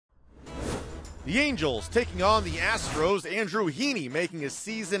The Angels taking on the Astros. Andrew Heaney making his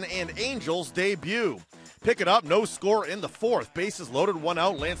season and Angels debut. Pick it up, no score in the fourth. Bases loaded, one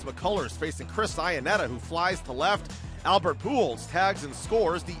out. Lance McCullers facing Chris Iannetta, who flies to left. Albert Pujols tags and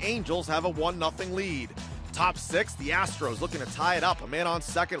scores. The Angels have a 1-0 lead. Top six, the Astros looking to tie it up. A man on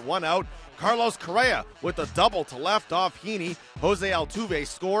second, one out. Carlos Correa with a double to left off Heaney. Jose Altuve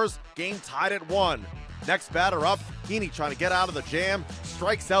scores. Game tied at 1. Next batter up, Heaney trying to get out of the jam,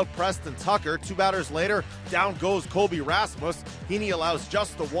 strikes out Preston Tucker. Two batters later, down goes Colby Rasmus. Heaney allows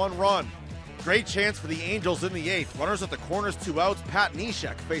just the one run. Great chance for the Angels in the eighth. Runners at the corners, two outs. Pat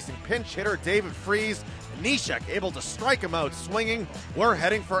Neshek facing pinch hitter David Freese. Neshek able to strike him out swinging. We're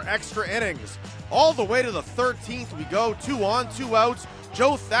heading for extra innings. All the way to the 13th we go, 2 on, 2 outs.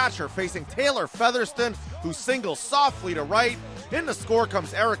 Joe Thatcher facing Taylor Featherston, who singles softly to right. In the score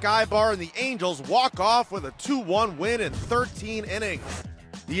comes Eric Ibar, and the Angels walk off with a 2-1 win in 13 innings.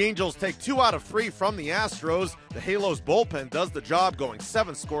 The Angels take 2 out of 3 from the Astros. The Halos bullpen does the job, going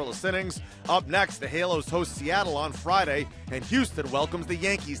 7 scoreless innings. Up next, the Halos host Seattle on Friday, and Houston welcomes the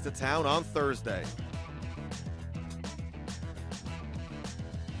Yankees to town on Thursday.